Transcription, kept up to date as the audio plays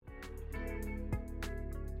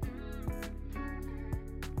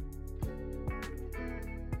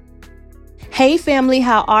Hey family,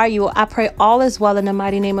 how are you? I pray all is well in the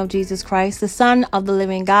mighty name of Jesus Christ, the Son of the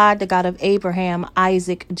living God, the God of Abraham,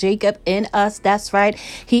 Isaac, Jacob, and us. That's right.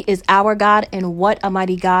 He is our God, and what a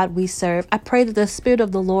mighty God we serve. I pray that the Spirit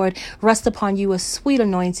of the Lord rest upon you, a sweet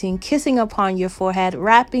anointing, kissing upon your forehead,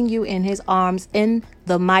 wrapping you in his arms in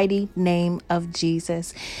the mighty name of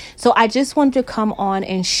Jesus. So I just wanted to come on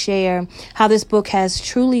and share how this book has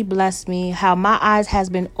truly blessed me, how my eyes has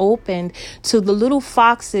been opened to the little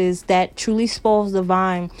foxes that truly spoils the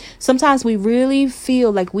vine. Sometimes we really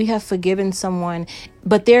feel like we have forgiven someone,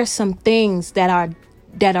 but there's some things that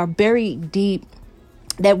are buried deep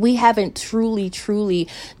that we haven't truly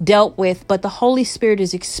dealt with, but the Holy Spirit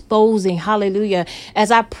is exposing. Hallelujah.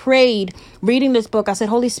 As I prayed, reading this book, I said,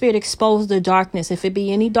 Holy Spirit, expose the darkness. If it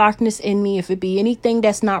be any darkness in me, if it be anything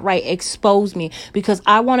that's not right, expose me, because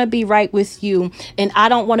I want to be right with you. And I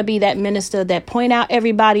don't want to be that minister that point out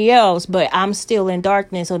everybody else, but I'm still in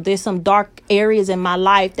darkness. Or there's some dark areas in my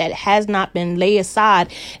life that has not been laid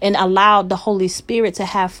aside and allowed the Holy Spirit to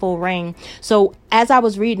have full reign. So as I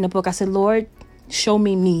was reading the book, I said, Lord, show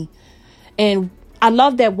me. And I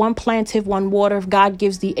love that one planteth, one water, God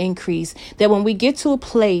gives the increase. That when we get to a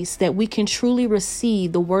place that we can truly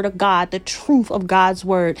receive the word of God, the truth of God's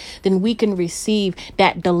word, then we can receive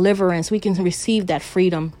that deliverance. We can receive that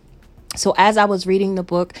freedom. So as I was reading the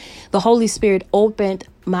book, the Holy Spirit opened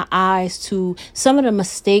my eyes to some of the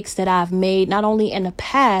mistakes that I've made, not only in the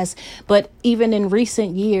past, but even in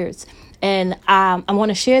recent years. And I want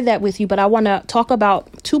to share that with you, but I want to talk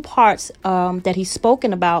about two parts that he's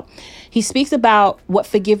spoken about. He speaks about what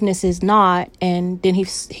forgiveness is not, and then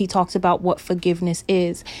he talks about what forgiveness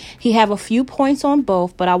is. He have a few points on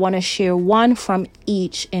both, but I want to share one from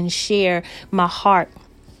each and share my heart.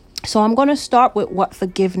 So I'm going to start with what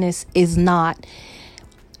forgiveness is not.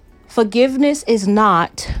 Forgiveness is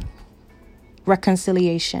not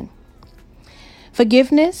reconciliation.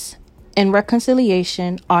 Forgiveness and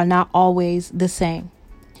reconciliation are not always the same.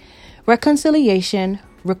 Reconciliation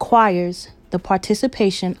requires the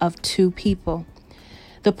participation of two people.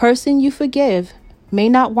 The person you forgive may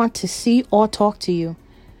not want to see or talk to you,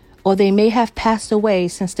 or they may have passed away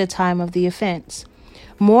since the time of the offense.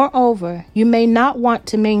 Moreover, you may not want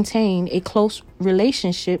to maintain a close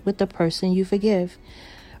relationship with the person you forgive.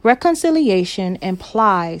 Reconciliation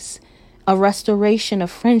implies a restoration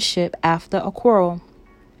of friendship after a quarrel.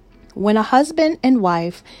 When a husband and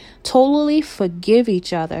wife totally forgive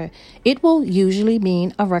each other, it will usually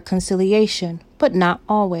mean a reconciliation, but not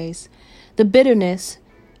always. The bitterness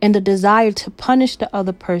and the desire to punish the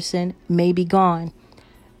other person may be gone,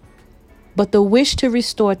 but the wish to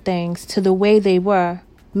restore things to the way they were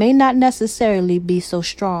may not necessarily be so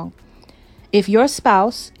strong. If your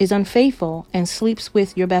spouse is unfaithful and sleeps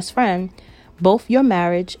with your best friend, both your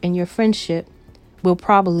marriage and your friendship will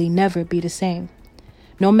probably never be the same,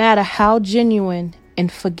 no matter how genuine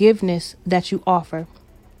and forgiveness that you offer.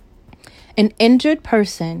 An injured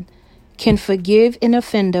person can forgive an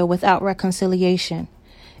offender without reconciliation.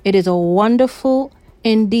 It is a wonderful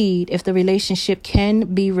indeed if the relationship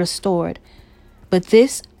can be restored, but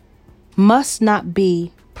this must not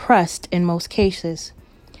be pressed in most cases.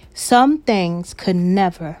 Some things could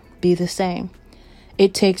never be the same.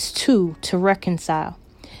 It takes two to reconcile,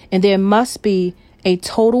 and there must be a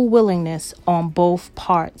total willingness on both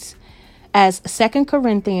parts. As 2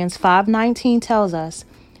 Corinthians 5:19 tells us,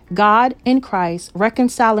 God in Christ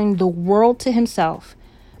reconciling the world to himself,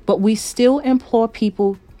 but we still implore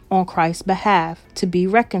people on Christ's behalf to be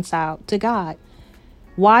reconciled to God.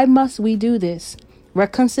 Why must we do this?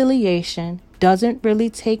 Reconciliation doesn't really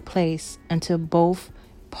take place until both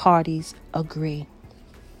parties agree.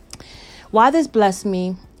 Why this blessed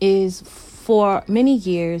me is for many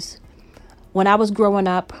years, when I was growing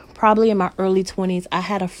up, probably in my early 20s, I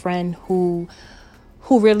had a friend who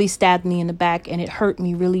really stabbed me in the back, and it hurt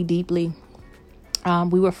me really deeply.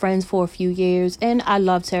 We were friends for a few years, and I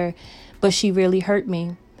loved her, but she really hurt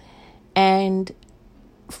me. And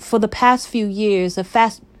for the past few years,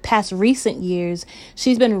 past recent years,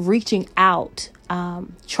 she's been reaching out,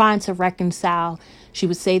 trying to reconcile. She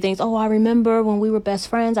would say things, I remember when we were best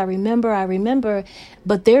friends. I remember.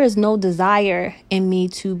 But there is no desire in me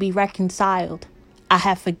to be reconciled. I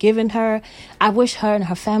have forgiven her. I wish her and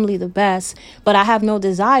her family the best, but I have no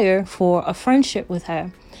desire for a friendship with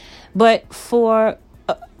her. But for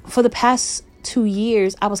the past 2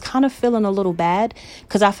 years, I was kind of feeling a little bad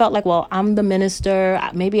because I felt like, well, I'm the minister.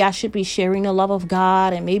 Maybe I should be sharing the love of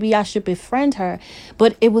God, and maybe I should befriend her.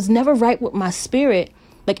 But it was never right with my spirit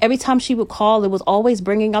Like every time she would call, it was always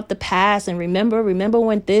bringing up the past and remember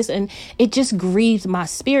when this, and it just grieved my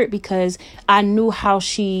spirit because I knew how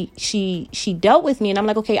she dealt with me. And I'm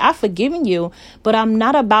like, okay, I've forgiven you, but I'm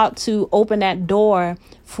not about to open that door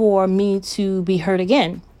for me to be hurt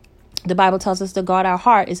again. The Bible tells us to guard our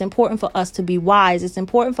heart. It's important for us to be wise. It's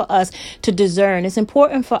important for us to discern. It's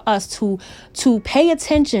important for us to pay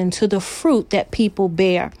attention to the fruit that people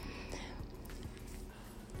bear.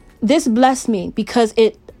 This blessed me because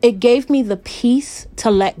it gave me the peace to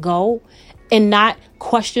let go and not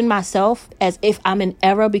question myself as if I'm in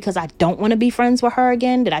error because I don't want to be friends with her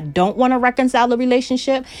again, that I don't want to reconcile the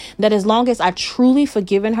relationship, that as long as I truly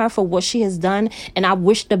forgiven her for what she has done and I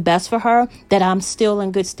wish the best for her, that I'm still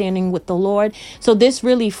in good standing with the Lord. So this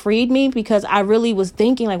really freed me because I really was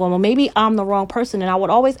thinking like, well, maybe I'm the wrong person. And I would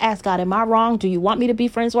always ask God, am I wrong? Do you want me to be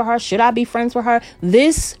friends with her? Should I be friends with her?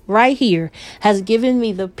 This right here has given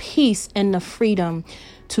me the peace and the freedom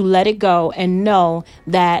to let it go and know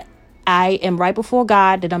that I am right before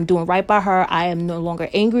God, that I'm doing right by her. I am no longer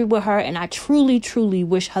angry with her, and I truly, truly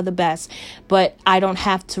wish her the best, but I don't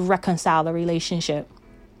have to reconcile the relationship.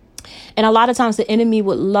 And a lot of times the enemy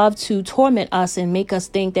would love to torment us and make us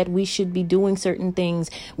think that we should be doing certain things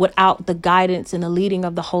without the guidance and the leading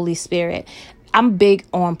of the Holy Spirit. I'm big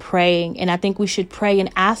on praying, and I think we should pray and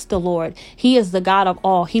ask the Lord. He is the God of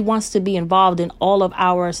all. He wants to be involved in all of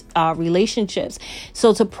our relationships.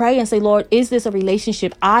 So to pray and say, Lord, is this a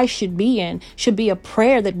relationship I should be in? Should be a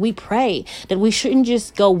prayer that we pray, that we shouldn't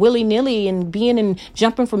just go willy-nilly and being and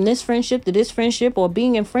jumping from this friendship to this friendship, or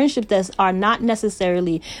being in friendships that are not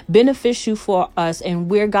necessarily beneficial for us and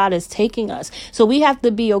where God is taking us. So we have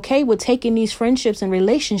to be okay with taking these friendships and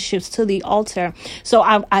relationships to the altar. So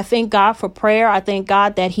I thank God for prayer. I thank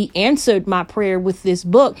God that he answered my prayer with this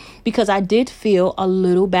book, because I did feel a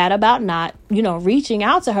little bad about not, reaching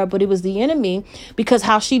out to her, but it was the enemy, because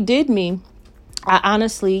how she did me. I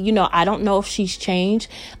honestly, I don't know if she's changed.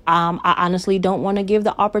 I honestly don't want to give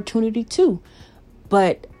the opportunity to,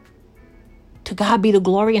 but to God be the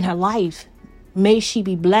glory in her life. May she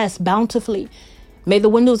be blessed bountifully. May the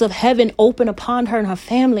windows of heaven open upon her and her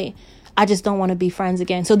family. I just don't want to be friends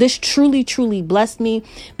again. So this truly, truly blessed me,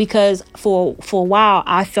 because for a while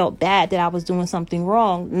I felt bad that I was doing something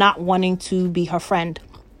wrong, not wanting to be her friend.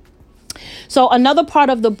 So another part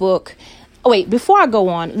of the book. Before I go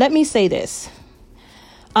on, let me say this.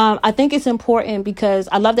 I think it's important because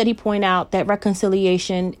I love that he pointed out that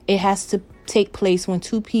reconciliation, it has to take place when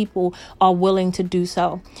two people are willing to do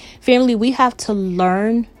so. Family, we have to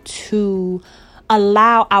learn to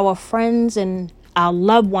allow our friends and our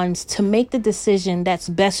loved ones to make the decision that's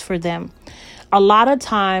best for them. A lot of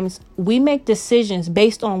times we make decisions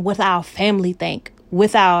based on what our family think,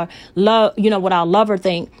 with our love, what our lover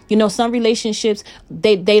think. Some relationships,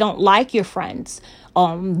 they don't like your friends.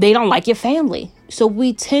 They don't like your family. So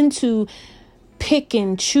we tend to pick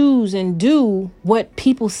and choose and do what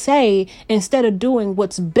people say instead of doing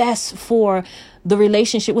what's best for the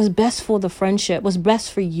relationship, what's best for the friendship, what's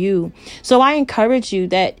best for you. So I encourage you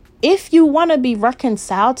that if you want to be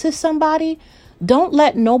reconciled to somebody, don't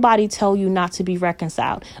let nobody tell you not to be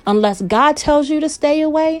reconciled. Unless God tells you to stay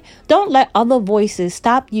away, don't let other voices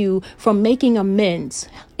stop you from making amends.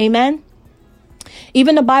 Amen.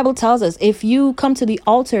 Even the Bible tells us, if you come to the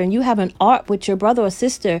altar and you have an art with your brother or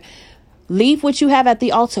sister, leave what you have at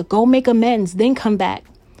the altar, go make amends, then come back.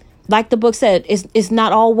 Like the book said, it's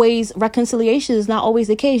not always, reconciliation is not always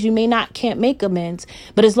the case. You can't make amends,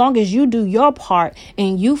 but as long as you do your part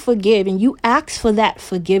and you forgive and you ask for that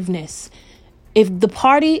forgiveness, if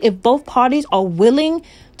both parties are willing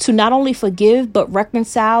to not only forgive, but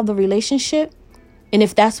reconcile the relationship, and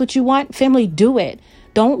if that's what you want, family, do it.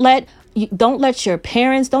 Don't let your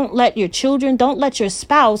parents, don't let your children, don't let your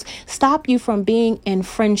spouse stop you from being in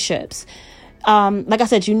friendships. Like I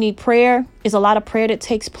said, you need prayer. It's a lot of prayer that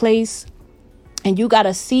takes place, and you got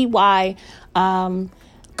to see why.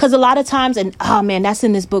 Because a lot of times, and that's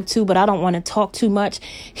in this book too, but I don't want to talk too much.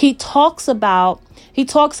 He talks a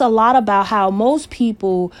lot about how most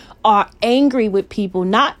people are angry with people,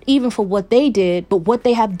 not even for what they did, but what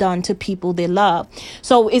they have done to people they love.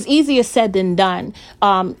 So it's easier said than done.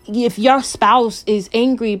 If your spouse is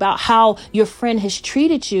angry about how your friend has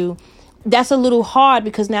treated you, that's a little hard,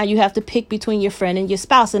 because now you have to pick between your friend and your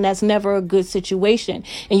spouse, and that's never a good situation.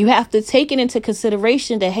 And you have to take it into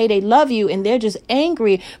consideration that, hey, they love you and they're just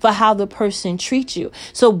angry for how the person treats you.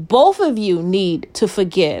 So both of you need to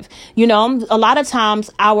forgive. A lot of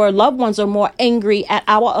times our loved ones are more angry at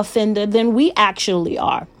our offender than we actually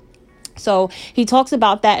are. So he talks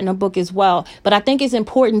about that in the book as well. But I think it's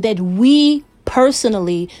important that we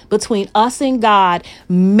personally, between us and God,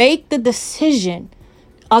 make the decision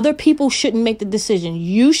Other people shouldn't make the decision.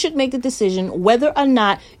 You should make the decision whether or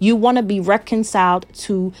not you want to be reconciled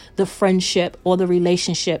to the friendship or the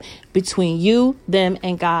relationship between you, them,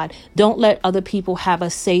 and God. Don't let other people have a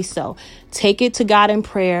say so. Take it to God in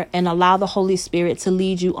prayer and allow the Holy Spirit to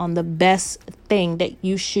lead you on the best thing that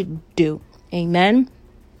you should do. Amen.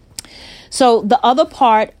 So the other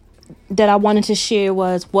part that I wanted to share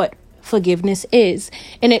was what forgiveness is.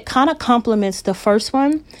 And it kind of complements the first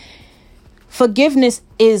one. Forgiveness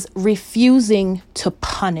is refusing to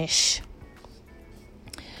punish.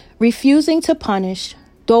 Refusing to punish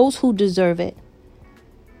those who deserve it.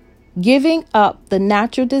 Giving up the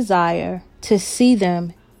natural desire to see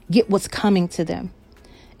them get what's coming to them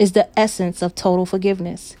is the essence of total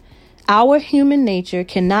forgiveness. Our human nature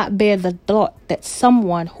cannot bear the thought that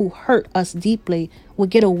someone who hurt us deeply will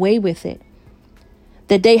get away with it,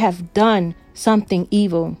 that they have done something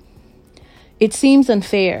evil. It seems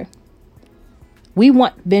unfair. We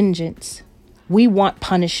want vengeance. We want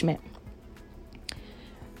punishment.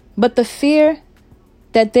 But the fear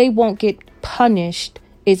that they won't get punished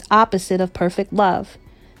is opposite of perfect love.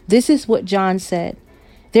 This is what John said.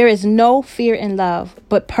 There is no fear in love,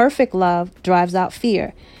 but perfect love drives out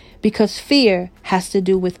fear, because fear has to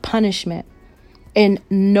do with punishment. And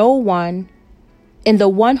the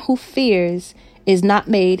one who fears is not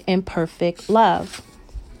made in perfect love.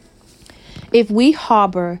 If we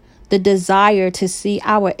harbor the desire to see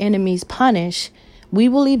our enemies punished, we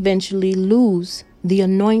will eventually lose the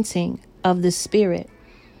anointing of the Spirit.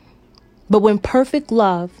 But when perfect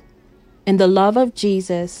love and the love of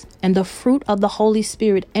Jesus and the fruit of the Holy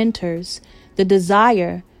Spirit enters, the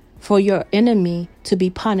desire for your enemy to be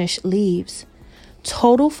punished leaves.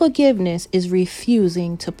 Total forgiveness is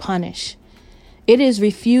refusing to punish. It is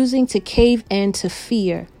refusing to cave in to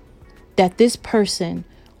fear that this person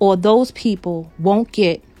or those people won't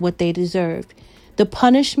get what they deserved, the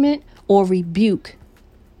punishment or rebuke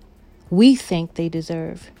we think they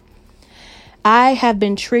deserve. I have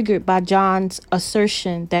been triggered by John's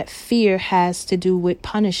assertion that fear has to do with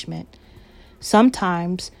punishment.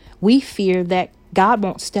 Sometimes we fear that God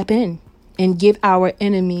won't step in and give our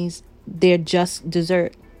enemies their just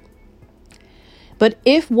desert. But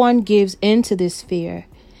if one gives in to this fear,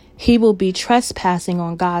 he will be trespassing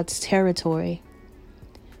on God's territory.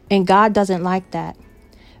 And God doesn't like that.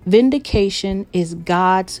 Vindication is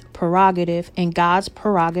God's prerogative and God's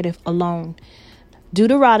prerogative alone.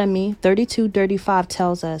 Deuteronomy 32:35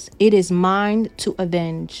 tells us, "It is mine to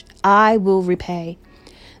avenge. I will repay."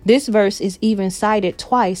 This verse is even cited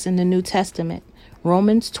twice in the New Testament,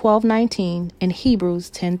 Romans 12:19 and Hebrews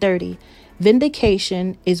 10:30.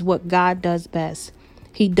 Vindication is what God does best.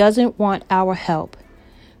 He doesn't want our help.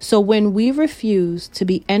 So when we refuse to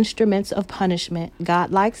be instruments of punishment,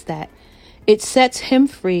 God likes that. It sets him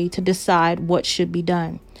free to decide what should be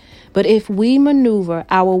done. But if we maneuver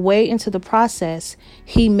our way into the process,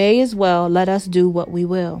 he may as well let us do what we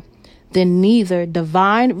will. Then neither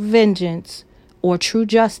divine vengeance or true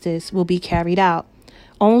justice will be carried out,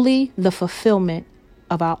 only the fulfillment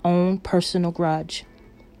of our own personal grudge.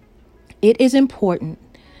 It is important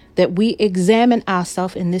that we examine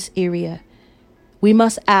ourselves in this area. We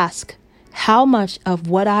must ask, how much of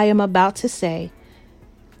what I am about to say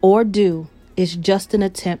or do is just an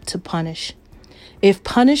attempt to punish? If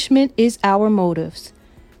punishment is our motives,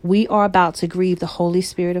 we are about to grieve the Holy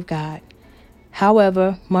Spirit of God.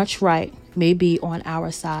 However, much right may be on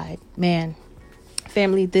our side. Man,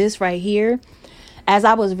 family, this right here, as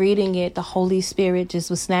I was reading it, the Holy Spirit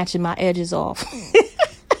just was snatching my edges off.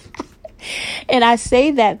 And I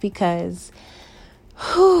say that because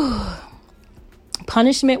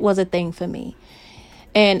punishment was a thing for me.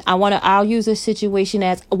 And I'll use this situation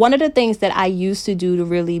as one of the things that I used to do to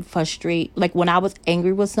really frustrate, like when I was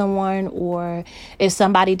angry with someone or if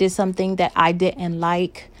somebody did something that I didn't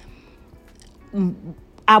like,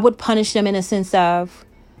 I would punish them in a sense of,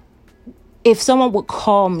 if someone would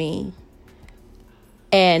call me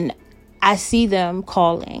and I see them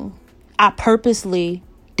calling, I purposely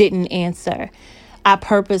didn't answer. I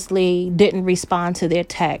purposely didn't respond to their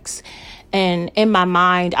text. And in my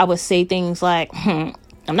mind, I would say things like,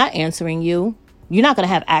 I'm not answering you. You're not going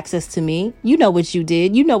to have access to me. You know what you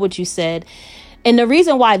did. You know what you said. And the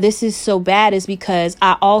reason why this is so bad is because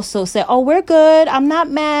I also said, oh, we're good. I'm not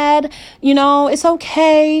mad. You know, it's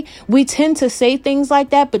okay. We tend to say things like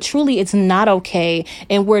that, but truly it's not okay.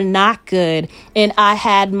 And we're not good. And I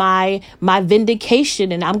had my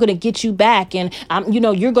vindication and I'm going to get you back. And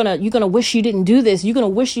you're going to wish you didn't do this. You're going to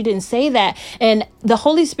wish you didn't say that. And the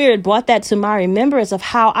Holy Spirit brought that to my remembrance of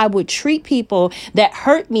how I would treat people that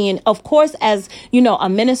hurt me. And of course, as, a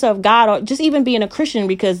minister of God, or just even being a Christian,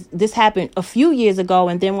 because this happened a few few years ago.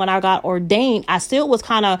 And then when I got ordained, I still was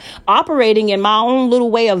kind of operating in my own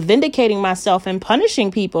little way of vindicating myself and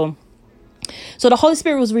punishing people. So the Holy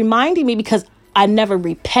Spirit was reminding me, because I never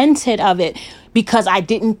repented of it, because I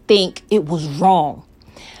didn't think it was wrong.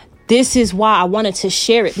 This is why I wanted to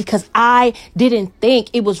share it, because I didn't think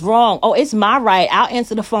it was wrong. Oh, it's my right. I'll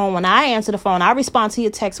answer the phone when I answer the phone. I respond to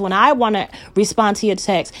your text when I want to respond to your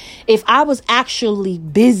text. If I was actually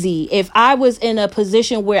busy, if I was in a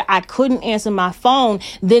position where I couldn't answer my phone,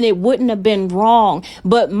 then it wouldn't have been wrong.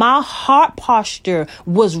 But my heart posture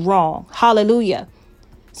was wrong. Hallelujah.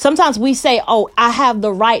 Sometimes we say, oh, I have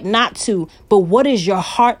the right not to. But what is your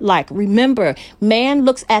heart like? Remember, man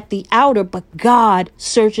looks at the outer, but God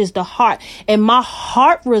searches the heart. And my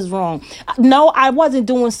heart was wrong. No, I wasn't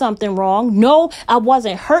doing something wrong. No, I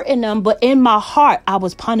wasn't hurting them. But in my heart, I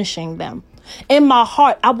was punishing them. In my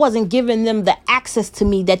heart, I wasn't giving them the access to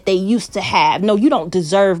me that they used to have. No, you don't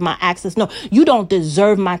deserve my access. No, you don't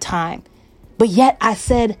deserve my time. But yet I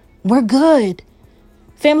said, we're good.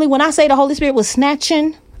 Family, when I say the Holy Spirit was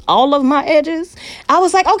snatching all of my edges, I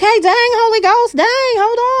was like, okay, dang, Holy Ghost, dang,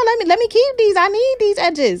 hold on. Let me keep these. I need these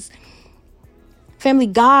edges. Family,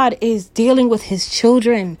 God is dealing with his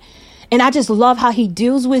children. And I just love how he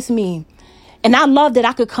deals with me. And I love that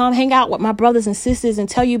I could come hang out with my brothers and sisters and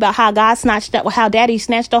tell you about how God how daddy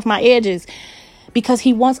snatched off my edges, because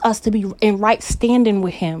he wants us to be in right standing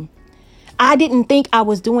with him. I didn't think I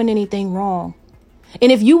was doing anything wrong. And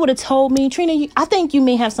if you would have told me, Trina, I think you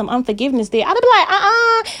may have some unforgiveness there, I'd be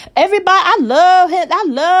like, everybody, I love him. I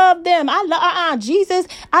love them. I love, Jesus.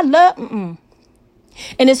 I love. And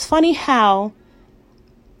it's funny how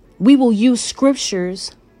we will use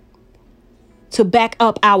scriptures to back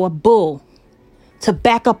up our bull, to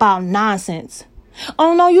back up our nonsense.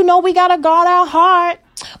 Oh, no, we got to guard our heart.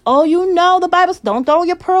 Oh, the Bible says, don't throw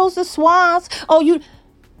your pearls to swines. The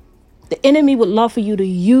enemy would love for you to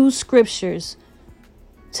use scriptures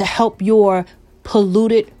to help your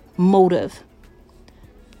polluted motive.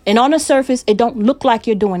 And on the surface, it don't look like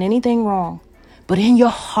you're doing anything wrong. But in your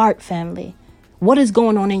heart, family, what is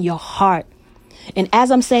going on in your heart? And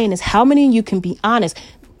as I'm saying is, how many of you can be honest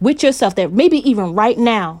with yourself that maybe even right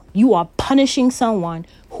now you are punishing someone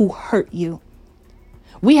who hurt you?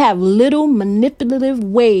 We have little manipulative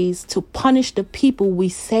ways to punish the people we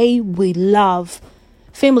say we love.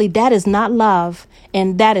 Family, that is not love,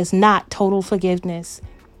 and that is not total forgiveness.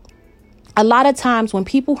 A lot of times when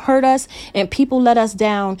people hurt us and people let us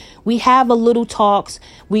down, we have a little talks.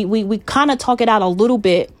 We kind of talk it out a little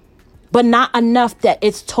bit, but not enough that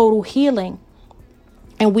it's total healing.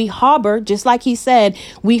 And we harbor, just like he said,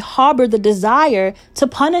 we harbor the desire to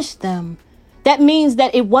punish them. That means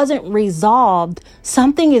that it wasn't resolved.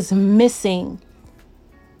 Something is missing.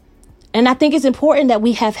 And I think it's important that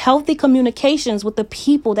we have healthy communications with the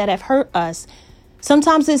people that have hurt us.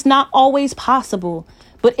 Sometimes it's not always possible.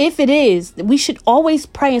 But if it is, we should always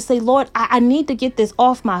pray and say, Lord, I need to get this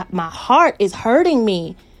off. My heart is hurting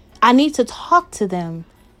me. I need to talk to them.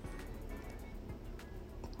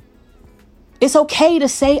 It's okay to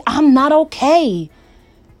say, I'm not okay.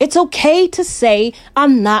 It's okay to say,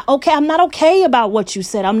 I'm not okay. I'm not okay about what you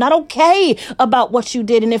said. I'm not okay about what you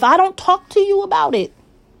did. And if I don't talk to you about it,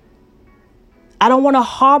 I don't want to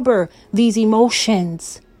harbor these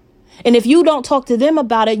emotions. And if you don't talk to them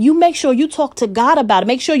about it, you make sure you talk to God about it.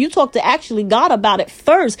 Make sure you talk to actually God about it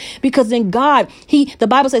first, because then God, the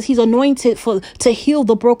Bible says he's anointed to heal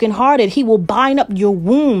the brokenhearted. He will bind up your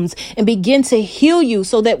wounds and begin to heal you,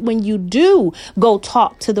 so that when you do go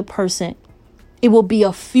talk to the person, it will be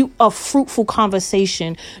a fruitful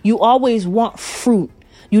conversation. You always want fruit.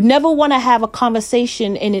 You never want to have a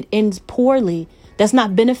conversation and it ends poorly. That's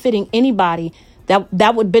not benefiting anybody.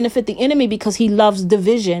 That would benefit the enemy, because he loves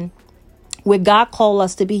division, where God called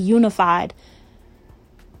us to be unified.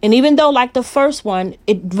 And even though, like the first one,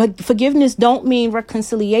 forgiveness don't mean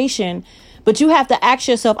reconciliation, but you have to ask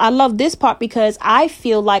yourself. I love this part, because I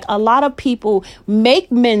feel like a lot of people make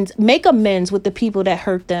amends with the people that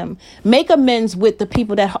hurt them, make amends with the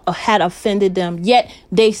people that had offended them, yet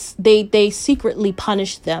they secretly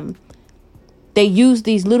punish them. They use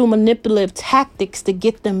these little manipulative tactics to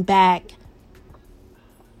get them back.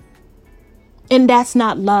 And that's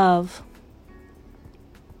not love.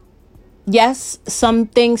 Yes, some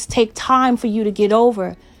things take time for you to get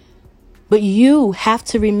over, but you have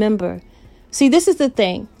to remember. See, this is the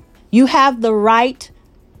thing. You have the right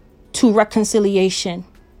to reconciliation,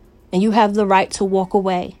 and you have the right to walk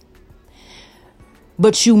away,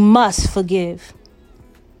 but you must forgive.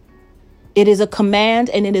 It is a command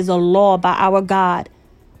and it is a law by our God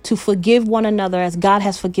to forgive one another as God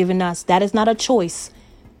has forgiven us. That is not a choice.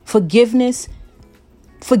 Forgiveness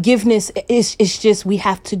forgiveness is just, we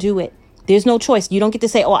have to do it. There's no choice. You don't get to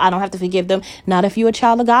say, oh, I don't have to forgive them. Not if you're a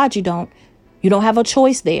child of God, you don't. You don't have a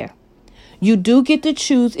choice there. You do get to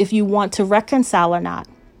choose if you want to reconcile or not.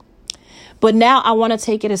 But now I want to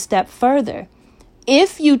take it a step further.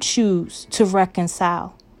 If you choose to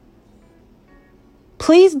reconcile,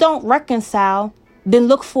 please don't reconcile, then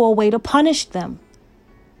look for a way to punish them.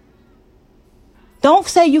 Don't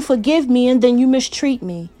say you forgive me and then you mistreat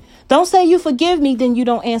me. Don't say you forgive me, then you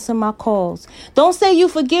don't answer my calls. Don't say you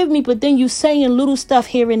forgive me, but then you saying little stuff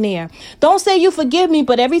here and there. Don't say you forgive me,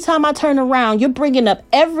 but every time I turn around, you're bringing up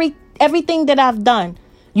everything that I've done.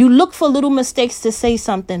 You look for little mistakes to say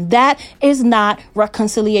something. That is not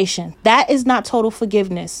reconciliation. That is not total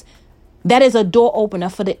forgiveness. That is a door opener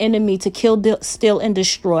for the enemy to kill, steal, and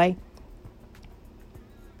destroy.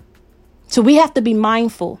 So we have to be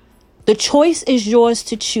mindful. The choice is yours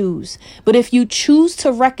to choose. But if you choose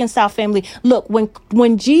to reconcile, family, look,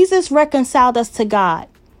 when Jesus reconciled us to God,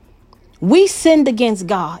 we sinned against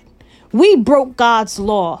God. We broke God's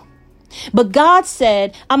law. But God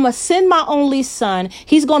said, I'm going to send my only son.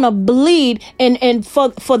 He's going to bleed. And for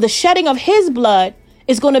the shedding of his blood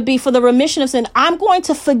is going to be for the remission of sin. I'm going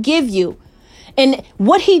to forgive you. And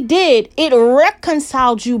what he did, it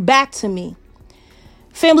reconciled you back to me.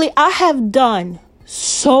 Family, I have done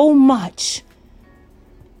so much.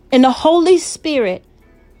 And the Holy Spirit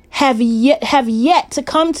have yet to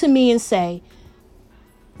come to me and say,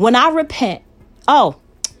 when I repent, oh,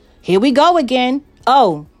 here we go again.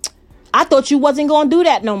 Oh, I thought you wasn't going to do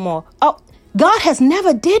that no more. Oh, God has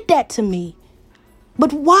never did that to me.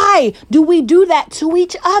 But why do we do that to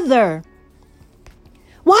each other?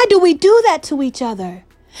 Why do we do that to each other?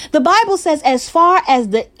 The Bible says, as far as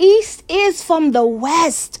the east is from the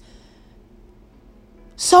west,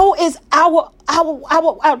 so is our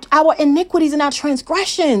iniquities and our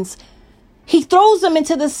transgressions. He throws them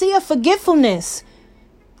into the sea of forgetfulness.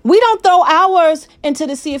 We don't throw ours into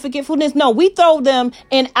the sea of forgetfulness. No, we throw them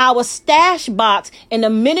in our stash box. And the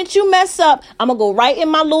minute you mess up, I'm going to go right in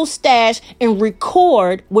my little stash and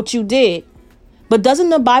record what you did. But doesn't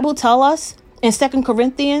the Bible tell us in 2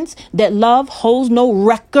 Corinthians that love holds no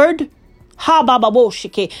record?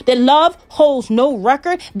 That love holds no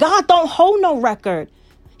record. God don't hold no record.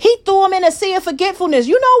 He threw them in a sea of forgetfulness.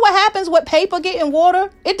 You know what happens with paper getting water?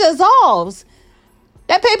 It dissolves.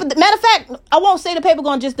 That paper, matter of fact, I won't say the paper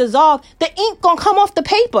gonna just dissolve. The ink gonna come off the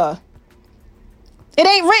paper. It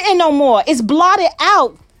ain't written no more. It's blotted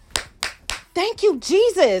out. Thank you,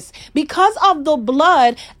 Jesus. Because of the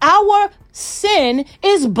blood, our sin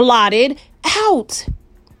is blotted out.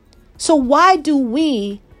 So why do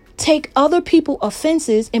we take other people's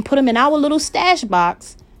offenses and put them in our little stash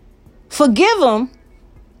box, forgive them,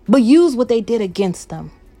 but use what they did against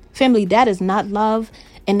them? Family, that is not love,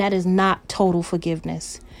 and that is not total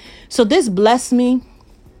forgiveness. So this blessed me,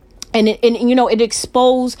 and it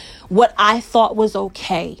exposed what I thought was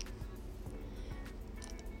okay.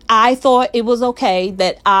 I thought it was okay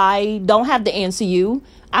that I don't have to answer you.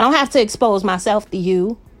 I don't have to expose myself to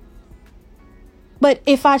you. But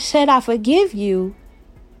if I said I forgive you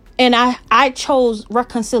and I chose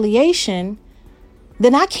reconciliation,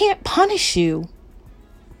 then I can't punish you.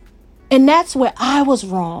 And that's where I was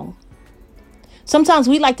wrong. Sometimes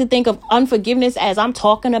we like to think of unforgiveness as I'm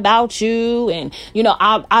talking about you and,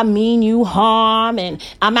 I mean you harm and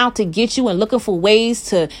I'm out to get you and looking for ways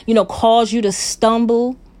to, cause you to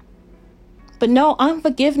stumble. But no,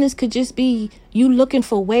 unforgiveness could just be you looking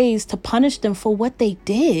for ways to punish them for what they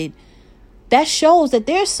did. That shows that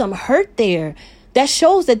there's some hurt there. That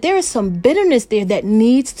shows that there is some bitterness there that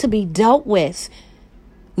needs to be dealt with.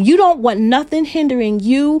 You don't want nothing hindering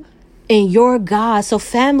you and your God. So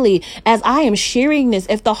family, as I am sharing this,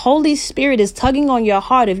 if the Holy Spirit is tugging on your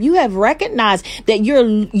heart, if you have recognized that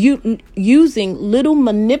you're using little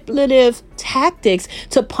manipulative tactics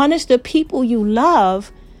to punish the people you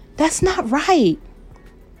love, that's not right.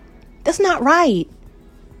 That's not right.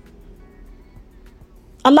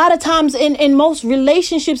 A lot of times in most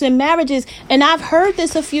relationships and marriages, and I've heard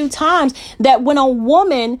this a few times, that when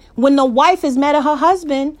the wife is mad at her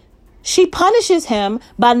husband, she punishes him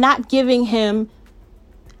by not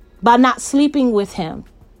sleeping with him.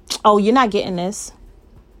 Oh, you're not getting this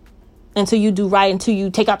until you do right, until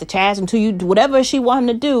you take out the trash, until you do whatever she wants him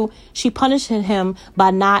to do. She punishes him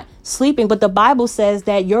by not sleeping. But the Bible says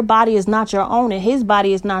that your body is not your own and his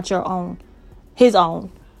body is not your own, his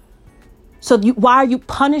own. So why are you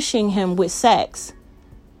punishing him with sex?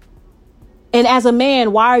 And as a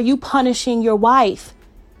man, why are you punishing your wife?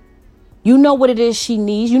 You know what it is she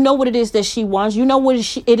needs. You know what it is that she wants. You know what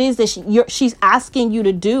it is that she's asking you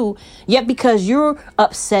to do. Yet because you're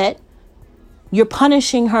upset, You're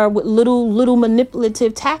punishing her with little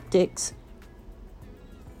manipulative tactics.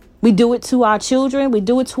 We do it to our children. We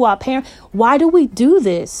do it to our parents. Why do we do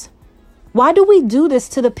this? Why do we do this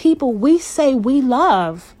to the people we say we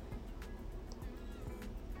love?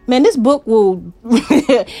 Man, this book will,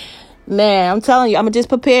 man, I'm telling you, I'm going to just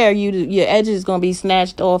prepare you. Your edges is going to be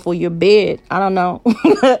snatched off of your bed. I don't know.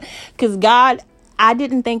 Because God, I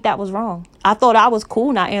didn't think that was wrong. I thought I was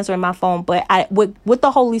cool not answering my phone. But with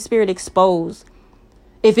the Holy Spirit exposed,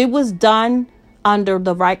 if it was done under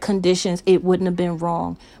the right conditions, it wouldn't have been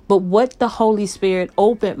wrong. But what the Holy Spirit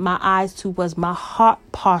opened my eyes to was my heart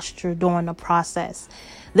posture during the process.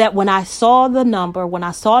 That when I saw the number, when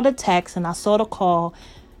I saw the text and I saw the call,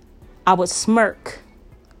 I would smirk.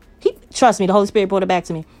 Trust me, the Holy Spirit brought it back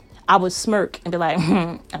to me. I would smirk and be like,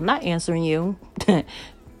 I'm not answering you.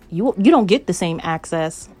 You don't get the same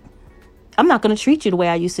access. I'm not going to treat you the way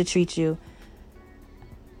I used to treat you.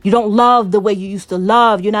 You don't love the way you used to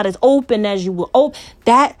love. You're not as open as you were.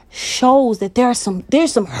 That shows that there's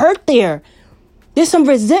some hurt there. There's some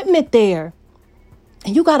resentment there.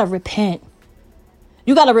 And you got to repent.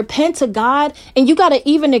 You got to repent to God, and you got to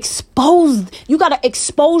even expose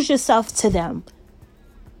yourself to them.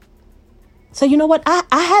 So you know what? I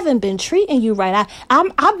haven't been treating you right.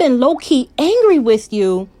 I've been low-key angry with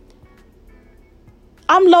you.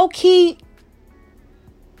 I'm low-key,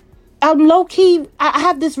 I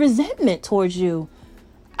have this resentment towards you.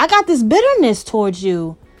 I got this bitterness towards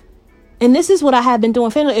you. And this is what I have been doing.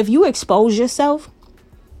 Family, if you expose yourself,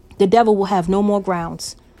 the devil will have no more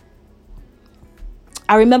grounds.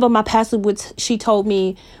 I remember my pastor she told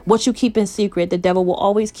me, what you keep in secret, the devil will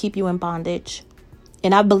always keep you in bondage.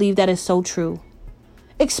 And I believe that is so true.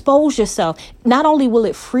 Expose yourself. Not only will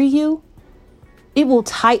it free you, it will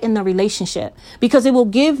tighten the relationship, because it will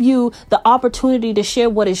give you the opportunity to share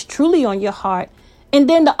what is truly on your heart. And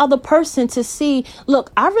then the other person to see,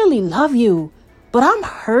 look, I really love you, but I'm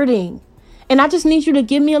hurting. And I just need you to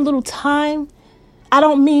give me a little time. I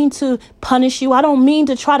don't mean to punish you. I don't mean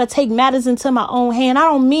to try to take matters into my own hand. I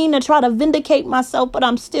don't mean to try to vindicate myself, but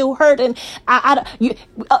I'm still hurting. I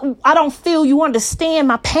don't feel you understand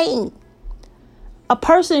my pain. A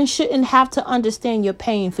person shouldn't have to understand your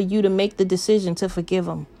pain for you to make the decision to forgive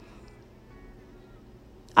them.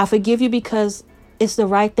 I forgive you because it's the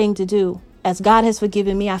right thing to do. As God has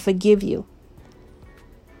forgiven me, I forgive you.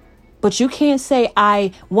 But you can't say,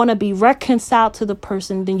 I want to be reconciled to the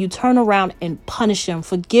person, then you turn around and punish them.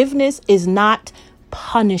 Forgiveness is not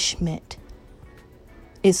punishment.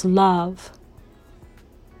 It's love.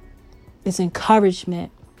 It's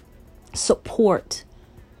encouragement, support.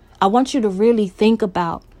 I want you to really think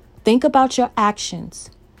about your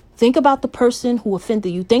actions. Think about the person who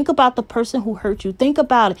offended you. Think about the person who hurt you. Think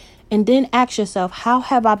about it. And then ask yourself, how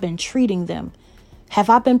have I been treating them?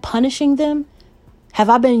 Have I been punishing them? Have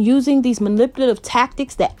I been using these manipulative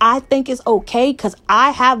tactics that I think is okay because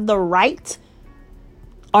I have the right?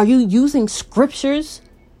 Are you using scriptures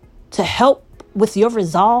to help with your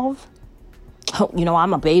resolve? Oh,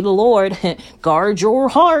 I'm obey the Lord. Guard your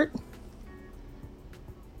heart.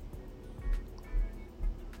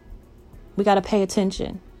 We got to pay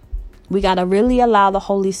attention. We got to really allow the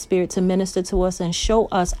Holy Spirit to minister to us and show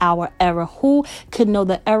us our error. Who could know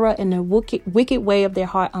the error and the wicked way of their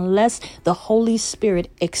heart unless the Holy Spirit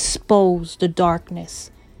exposed the darkness?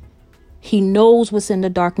 He knows what's in the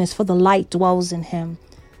darkness, for the light dwells in him.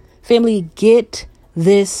 Family, get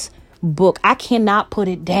this book. I cannot put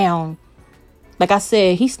it down. Like I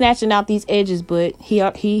said, he's snatching out these edges, but he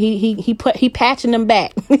patching them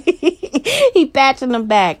back. He patching them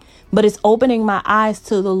back. But it's opening my eyes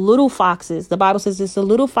to the little foxes. The Bible says it's the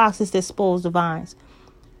little foxes that spoils the vines.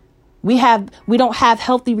 We don't have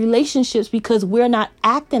healthy relationships because we're not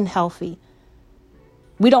acting healthy.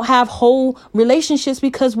 We don't have whole relationships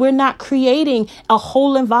because we're not creating a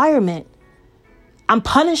whole environment. I'm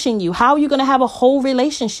punishing you. How are you going to have a whole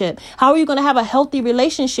relationship? How are you going to have a healthy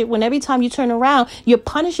relationship when every time you turn around, you're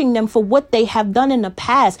punishing them for what they have done in the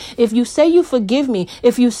past? If you say you forgive me,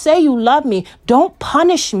 if you say you love me, don't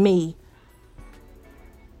punish me.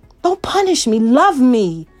 Don't punish me. Love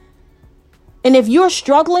me. And if you're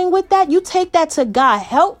struggling with that, you take that to God.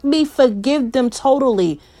 Help me forgive them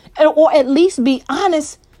totally, or at least be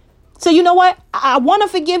honest. So you know what? I want to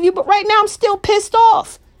forgive you, but right now I'm still pissed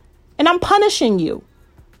off. And I'm punishing you.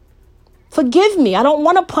 Forgive me. I don't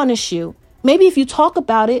want to punish you. Maybe if you talk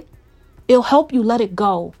about it, it'll help you let it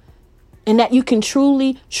go. And that you can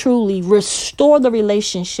truly, truly restore the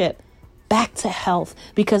relationship back to health.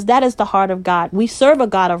 Because that is the heart of God. We serve a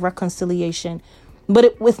God of reconciliation.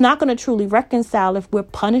 But it's not going to truly reconcile if we're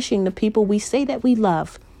punishing the people we say that we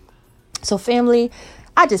love. So family,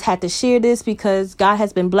 I just had to share this because God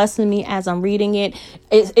has been blessing me as I'm reading it.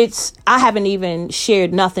 I haven't even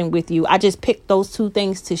shared nothing with you. I just picked those two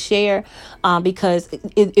things to share because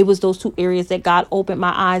it was those two areas that God opened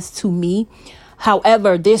my eyes to me.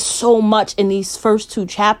 However, there's so much in these first two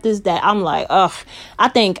chapters that I'm like, I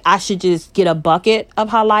think I should just get a bucket of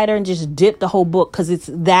highlighter and just dip the whole book because it's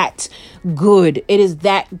that good. It is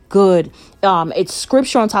that good. It's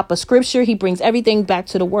scripture on top of scripture. He brings everything back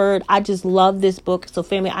to the word. I just love this book. So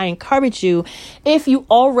family, I encourage you, if you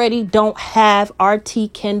already don't have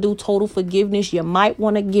RT Kendall Total Forgiveness, you might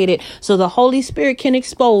want to get it so the Holy Spirit can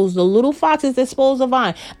expose the little foxes that spoils the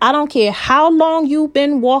vine. I don't care how long you've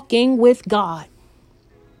been walking with God.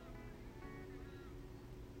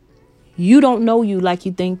 You don't know you like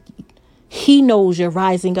you think. He knows you're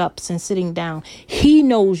rising ups and sitting down. He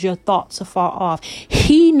knows your thoughts are far off.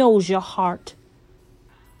 He knows your heart.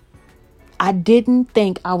 I didn't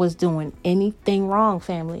think I was doing anything wrong,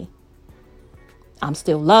 family. I'm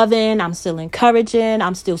still loving. I'm still encouraging.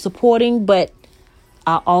 I'm still supporting. But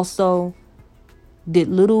I also did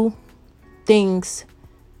little things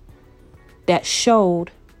that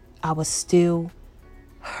showed I was still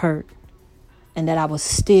hurt. And that I was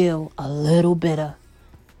still a little bitter.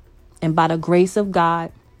 And by the grace of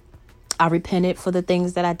God, I repented for the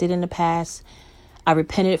things that I did in the past. I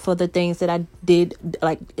repented for the things that I did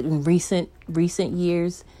like in recent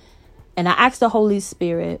years. And I asked the Holy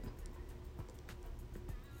Spirit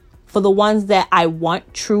for the ones that I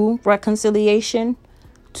want true reconciliation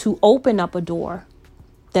to open up a door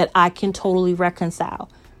that I can totally reconcile.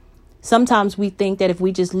 Sometimes we think that if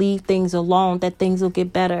we just leave things alone, that things will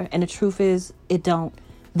get better. And the truth is, it don't.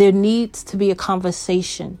 There needs to be a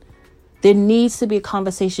conversation. There needs to be a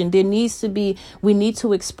conversation. We need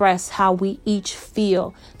to express how we each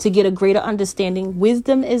feel to get a greater understanding.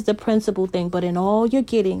 Wisdom is the principal thing, but in all you're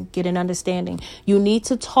getting, get an understanding. You need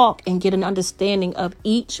to talk and get an understanding of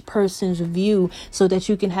each person's view so that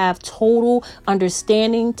you can have total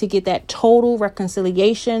understanding to get that total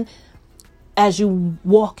reconciliation as you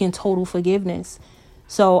walk in total forgiveness.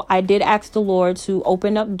 So I did ask the Lord to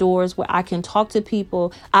open up doors where I can talk to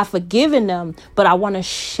people. I've forgiven them, but I want to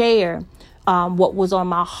share what was on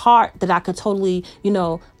my heart that I could totally,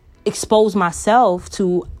 expose myself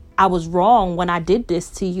to. I was wrong when I did this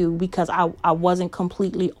to you because I wasn't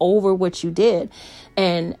completely over what you did.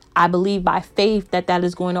 And I believe by faith that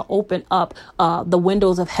is going to open up the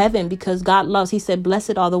windows of heaven because God loves. He said,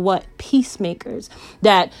 blessed are the what? Peacemakers.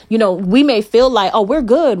 That, we may feel like, oh, we're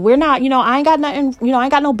good. We're not, I ain't got nothing, I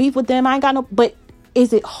ain't got no beef with them. But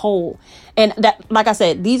is it whole? And that, like I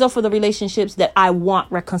said, these are for the relationships that I want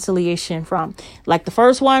reconciliation from. Like the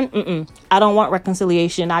first one, I don't want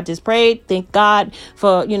reconciliation. I just prayed. Thank God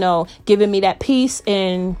for, giving me that peace,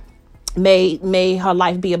 and may her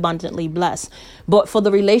life be abundantly blessed. But for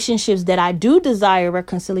the relationships that I do desire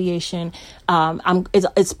reconciliation,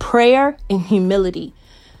 it's prayer and humility.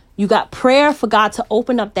 You got prayer for God to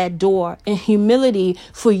open up that door, and humility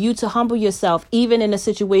for you to humble yourself, even in the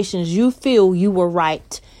situations you feel you were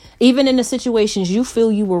right, even in the situations you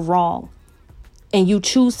feel you were wrong, and you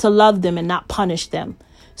choose to love them and not punish them.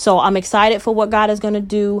 So I'm excited for what God is going to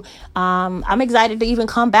do. I'm excited to even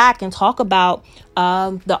come back and talk about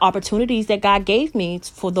the opportunities that God gave me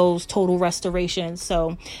for those total restorations.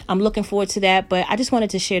 So I'm looking forward to that. But I just wanted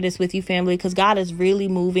to share this with you, family, because God is really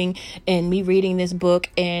moving in me reading this book,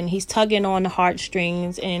 and he's tugging on the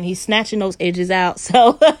heartstrings and he's snatching those edges out.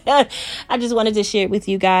 So I just wanted to share it with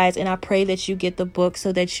you guys. And I pray that you get the book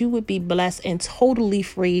so that you would be blessed and totally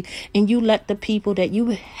free. And you let the people that you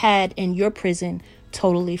had in your prison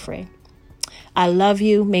totally free. I love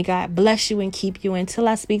you. May God bless you and keep you until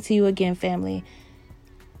I speak to you again, family.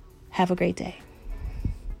 Have a great day.